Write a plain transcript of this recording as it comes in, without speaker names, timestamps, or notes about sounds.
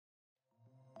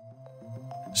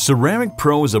Ceramic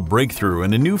Pro is a breakthrough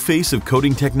and a new face of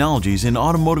coating technologies in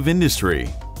automotive industry.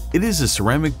 It is a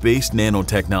ceramic-based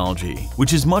nanotechnology,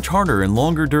 which is much harder and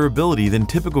longer durability than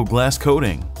typical glass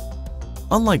coating.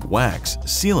 Unlike wax,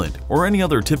 sealant, or any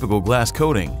other typical glass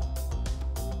coating,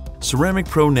 Ceramic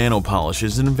Pro Nano Polish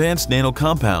is an advanced nano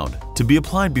compound to be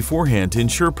applied beforehand to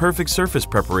ensure perfect surface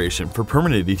preparation for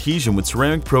permanent adhesion with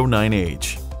Ceramic Pro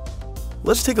 9H.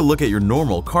 Let's take a look at your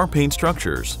normal car paint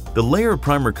structures. The layer of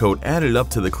primer coat added up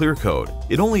to the clear coat,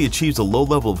 it only achieves a low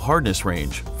level of hardness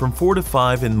range from 4 to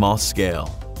 5 in Mohs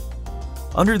scale.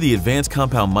 Under the advanced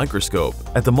compound microscope,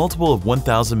 at the multiple of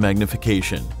 1000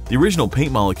 magnification, the original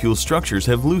paint molecule structures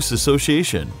have loose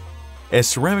association. As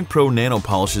Ceramic Pro Nano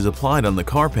Polish is applied on the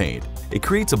car paint, it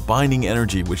creates a binding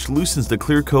energy which loosens the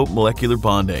clear coat molecular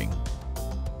bonding.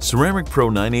 Ceramic Pro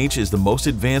 9H is the most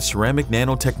advanced ceramic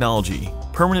nanotechnology,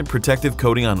 permanent protective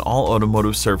coating on all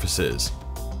automotive surfaces.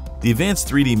 The advanced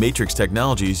 3D matrix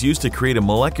technology is used to create a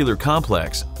molecular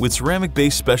complex with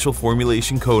ceramic-based special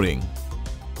formulation coating.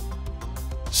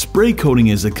 Spray coating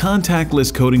is a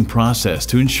contactless coating process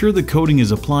to ensure the coating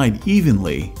is applied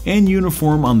evenly and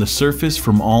uniform on the surface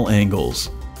from all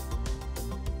angles.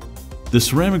 The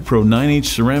Ceramic Pro 9H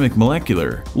Ceramic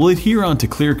Molecular will adhere onto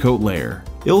clear coat layer.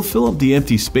 It will fill up the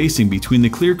empty spacing between the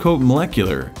clear coat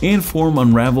molecular and form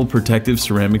unravel protective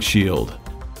ceramic shield.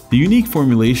 The unique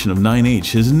formulation of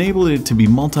 9H has enabled it to be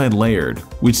multi-layered,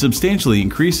 which substantially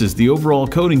increases the overall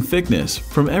coating thickness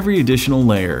from every additional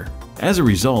layer. As a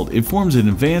result, it forms an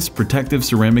advanced protective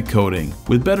ceramic coating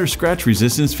with better scratch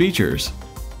resistance features.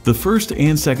 The first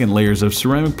and second layers of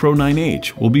Ceramic Pro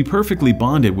 9H will be perfectly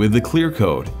bonded with the clear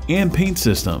coat and paint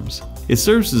systems. It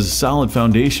serves as a solid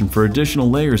foundation for additional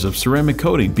layers of ceramic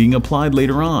coating being applied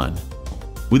later on.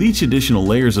 With each additional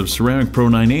layers of Ceramic Pro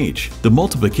 9H, the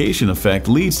multiplication effect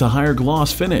leads to higher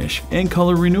gloss finish and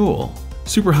color renewal,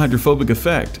 super hydrophobic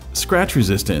effect, scratch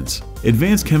resistance,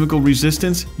 advanced chemical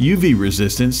resistance, UV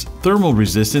resistance, thermal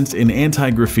resistance, and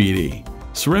anti-graffiti.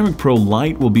 Ceramic Pro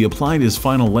Light will be applied as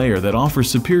final layer that offers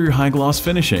superior high gloss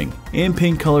finishing and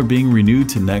paint color being renewed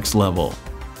to next level.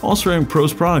 All Ceramic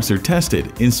Pro's products are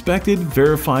tested, inspected,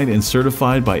 verified, and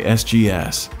certified by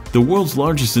SGS, the world's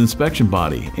largest inspection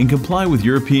body, and comply with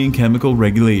European chemical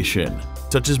regulation,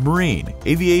 such as marine,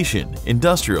 aviation,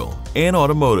 industrial, and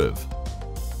automotive.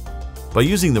 By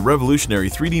using the revolutionary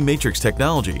 3D matrix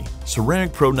technology,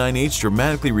 Ceramic Pro 9H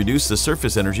dramatically reduces the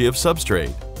surface energy of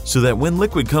substrate, so that when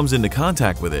liquid comes into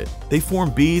contact with it, they form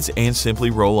beads and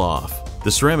simply roll off. The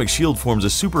ceramic shield forms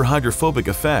a super hydrophobic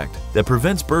effect that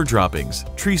prevents bird droppings,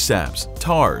 tree saps,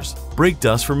 tars, brake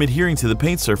dust from adhering to the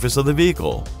paint surface of the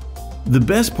vehicle. The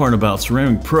best part about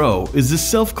Ceramic Pro is the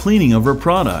self-cleaning of our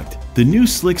product. The new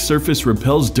slick surface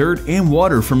repels dirt and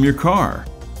water from your car.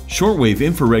 Shortwave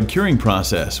infrared curing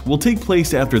process will take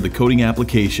place after the coating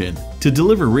application to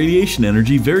deliver radiation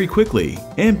energy very quickly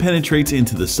and penetrates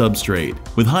into the substrate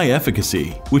with high efficacy,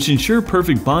 which ensure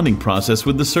perfect bonding process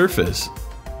with the surface.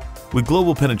 With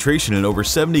global penetration in over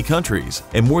 70 countries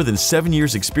and more than 7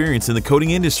 years experience in the coating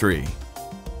industry.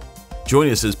 Join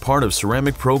us as part of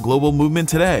Ceramic Pro Global Movement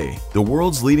today, the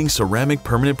world's leading ceramic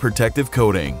permanent protective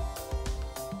coating.